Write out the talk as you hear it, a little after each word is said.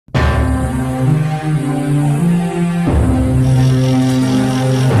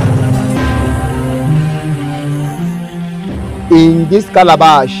this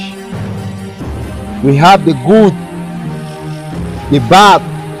calabash, we have the good, the bad,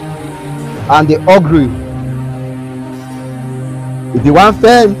 and the ugly. If you want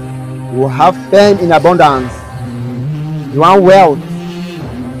fame, you will have fame in abundance. If you want wealth,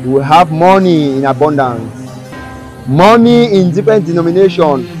 you will have money in abundance. Money in different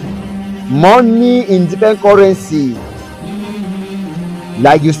denominations, money in different currency.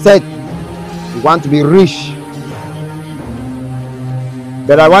 Like you said, you want to be rich.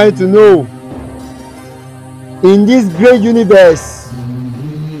 But I want you to know, in this great universe,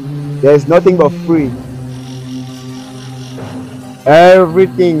 there is nothing but free.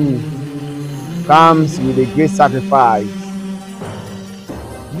 Everything comes with a great sacrifice.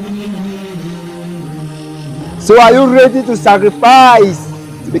 So are you ready to sacrifice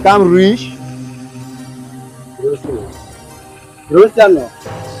to become rich? Rosie,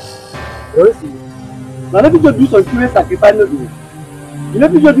 now let me just do some curious sacrifice. You know,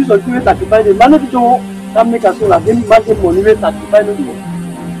 people do some curious sacrifice. Man, if you can make a soul again, man, get money, sacrifice.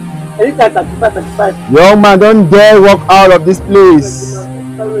 Anytime sacrifice. Young man, don't dare walk out of this place.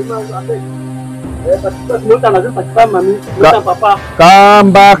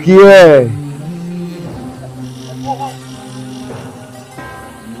 Come back here.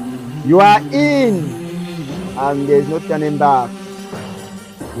 You are in, and there is no turning back.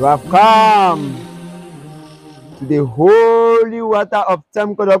 You have come to the holy water of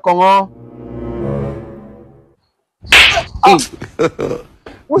Temkodo Kongo.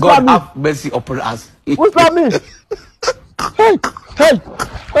 God have mercy upon us. Who's that me? Hey!